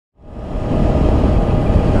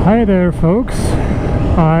Hi there folks,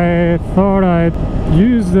 I thought I'd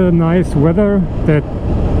use the nice weather that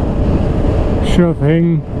sure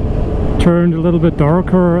thing turned a little bit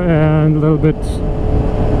darker and a little bit,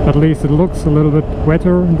 at least it looks a little bit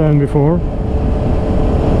wetter than before,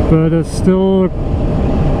 but it's still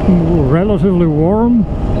relatively warm.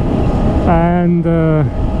 And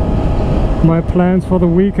my plans for the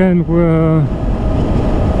weekend were,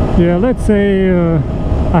 yeah, let's say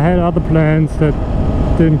I had other plans that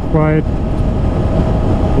didn't quite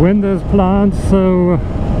win as planned, so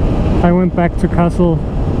I went back to Kassel,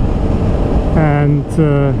 and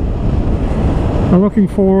I'm looking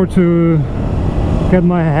forward to get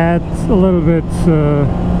my head a little bit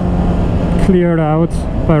cleared out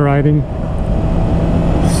by riding.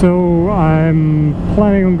 So I'm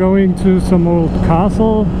planning on going to some old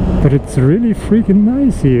castle, but it's really freaking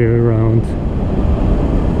nice here around.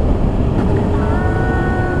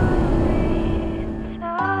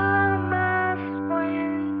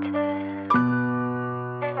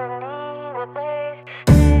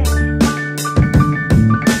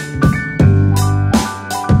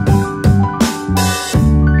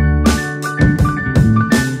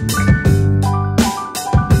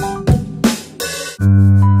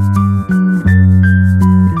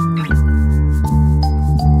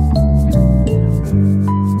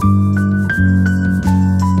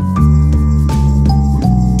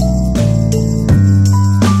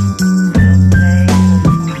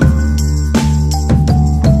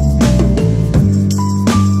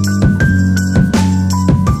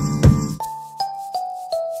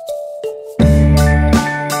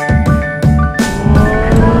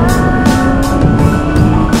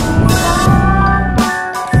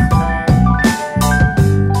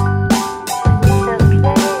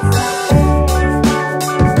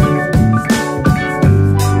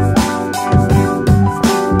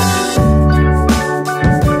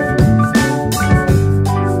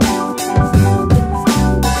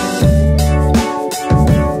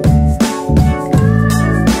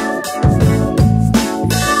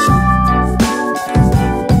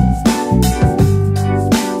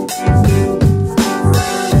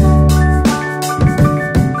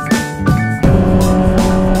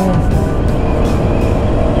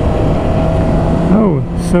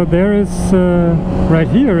 So there is, right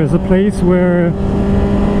here is a place where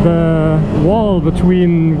the wall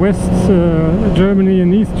between West Germany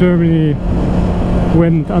and East Germany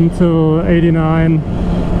went until '89.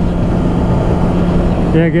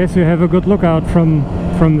 Yeah, I guess you have a good lookout from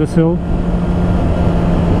this hill.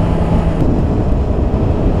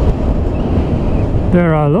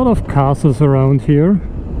 There are a lot of castles around here.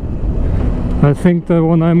 I think the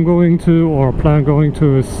one I'm going to, or plan going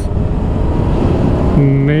to, is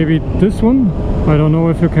maybe this one. I don't know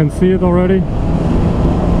if you can see it already.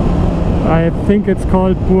 I think it's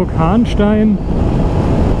called Burg Hahnstein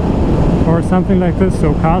or something like this,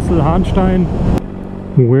 so Castle Hahnstein.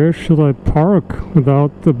 Where should I park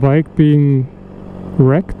without the bike being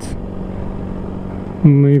wrecked?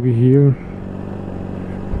 Maybe here.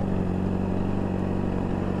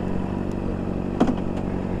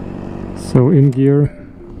 So in gear,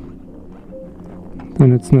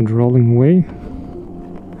 then it's not rolling away.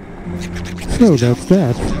 So that's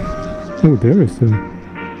that. Oh, there is a...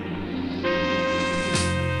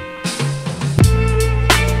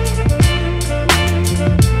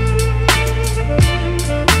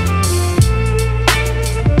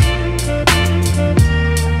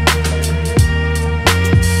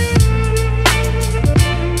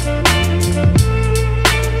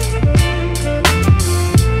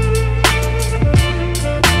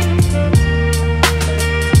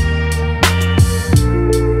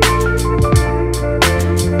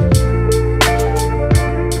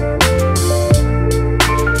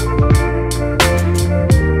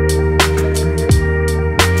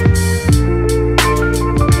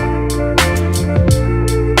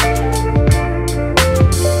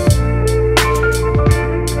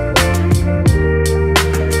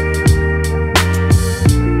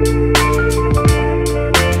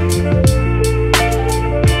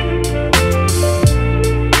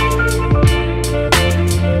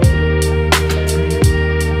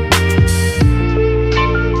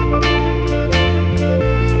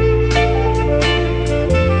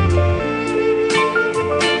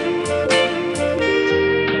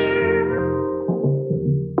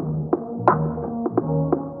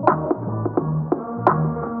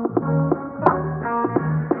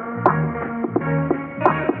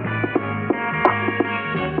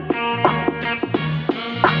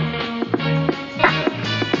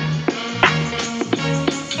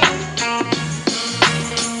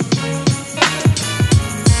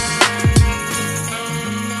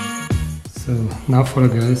 So now for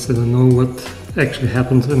the guys that don't know what actually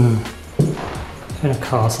happens in a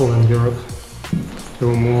castle in Europe. They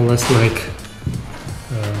were more or less like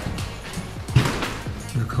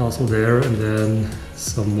a castle there, and then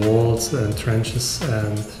some walls and trenches,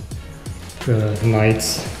 and the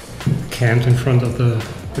knights camped in front of the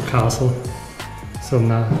castle. So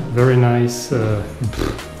very nice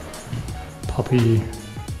puppet,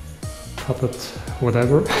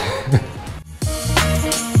 whatever.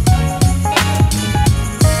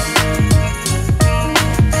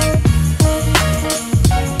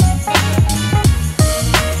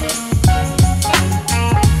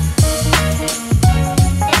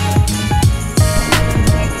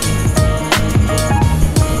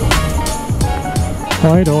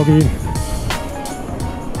 Hi doggy.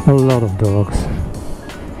 A lot of dogs.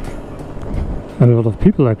 And a lot of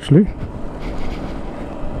people actually.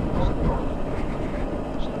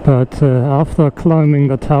 But after climbing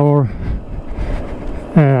the tower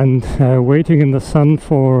and waiting in the sun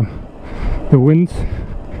for the wind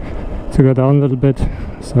to go down a little bit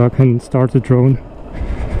so I can start the drone,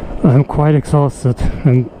 I'm quite exhausted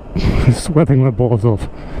and sweating my balls off.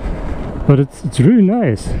 But it's really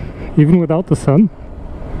nice, even without the sun.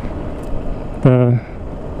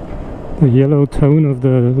 The yellow tone of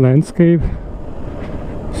the landscape,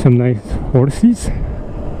 some nice horses.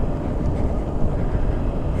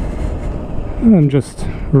 I'm just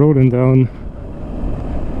rolling down.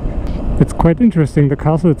 It's quite interesting. The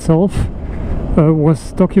castle itself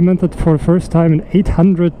was documented for the first time in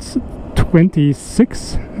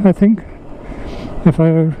 826, I think, if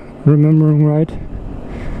I remembering right.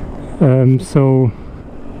 So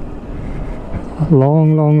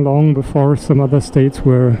long before some other states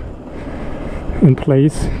were in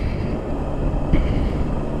place,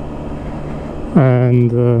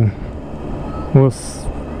 and was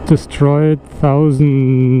destroyed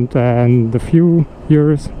 1,000 and a few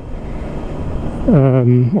years,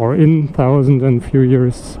 or in 1,000 and few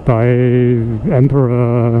years by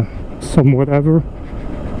Emperor some whatever,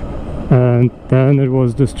 and then it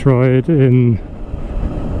was destroyed in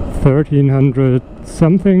 1300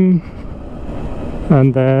 something.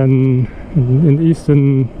 And then in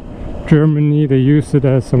Eastern Germany they used it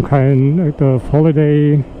as some kind of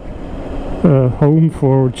holiday home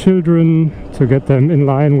for children to get them in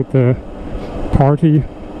line with the party.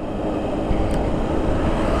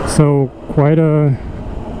 So quite a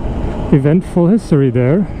eventful history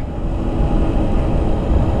there.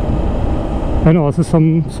 And also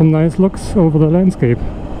some nice looks over the landscape.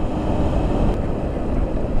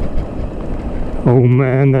 Oh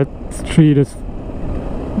man, that street is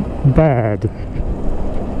bad,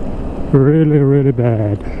 really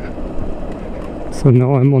bad. So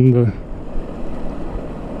now I'm on the,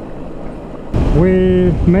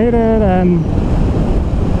 we made it and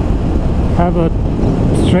have a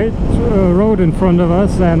straight road in front of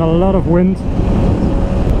us and a lot of wind.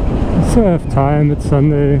 So I have time, it's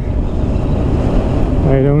Sunday,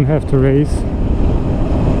 I don't have to race.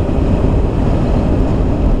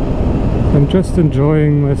 I'm just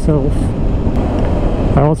enjoying myself.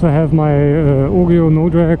 I also have my Ogio No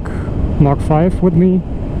Drag Mark V with me,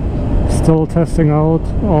 still testing out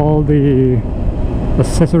all the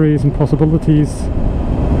accessories and possibilities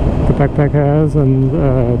the backpack has, and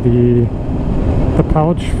the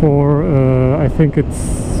pouch for I think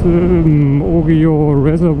it's Ogio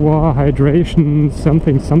Reservoir Hydration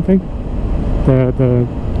something, the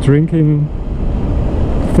drinking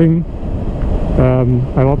thing.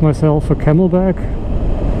 I bought myself a camelback,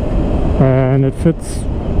 and it fits,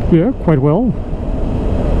 yeah, quite well.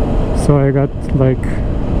 So I got like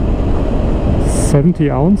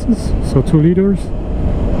 70 ounces, so 2 liters,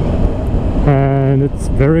 and it's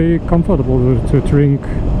very comfortable to drink.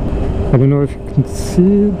 I don't know if you can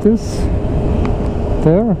see this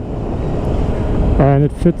there, and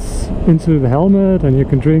it fits into the helmet, and you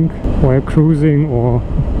can drink while cruising or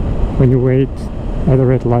when you wait at a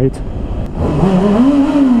red light.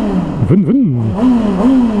 Vin vin.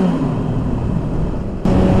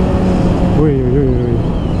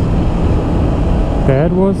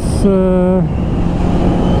 That was a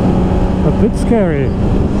bit scary.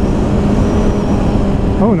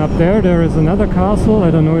 Oh, and up there is another castle.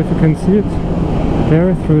 I don't know if you can see it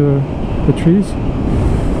there through the trees.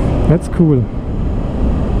 That's cool.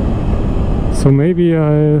 So maybe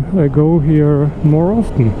I go here more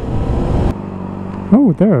often.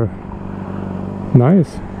 Oh, there.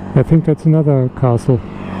 Nice. I think that's another castle.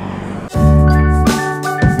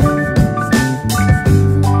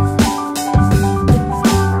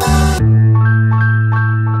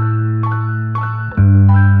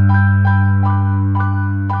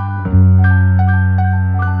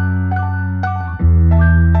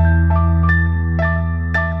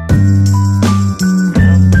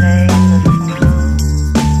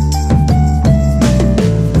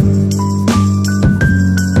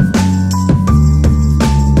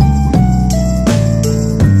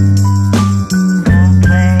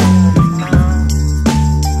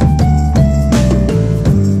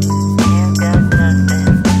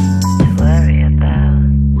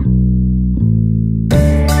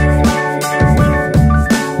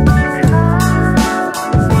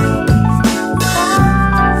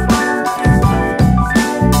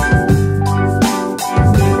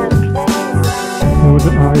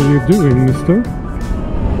 you doing, mister?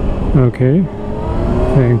 Okay,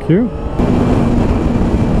 thank you.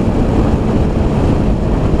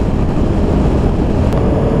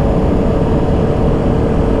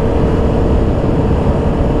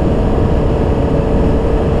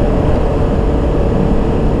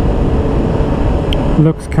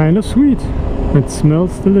 Looks kind of sweet. It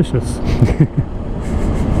smells delicious.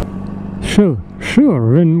 Sure,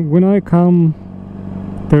 when I come,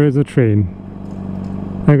 there is a train.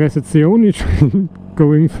 I guess it's the only train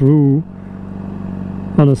going through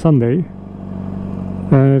on a Sunday.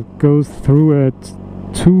 And it goes through at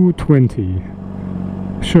 2:20.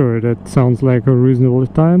 Sure, that sounds like a reasonable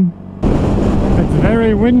time. It's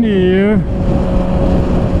very windy here,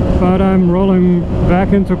 but I'm rolling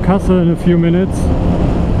back into Kassel in a few minutes.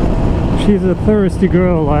 She's a thirsty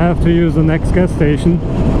girl. I have to use the next gas station.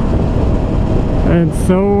 And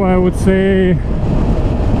so I would say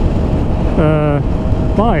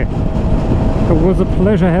bye. It was a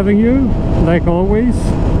pleasure having you, like always.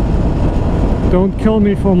 Don't kill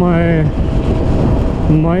me for my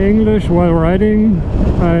English while riding.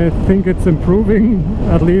 I think it's improving,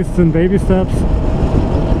 at least in baby steps.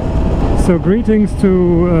 So greetings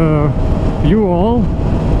to you all,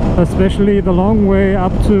 especially the long way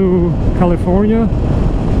up to California.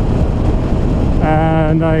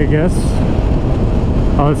 And I guess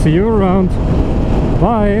I'll see you around.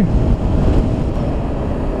 Bye!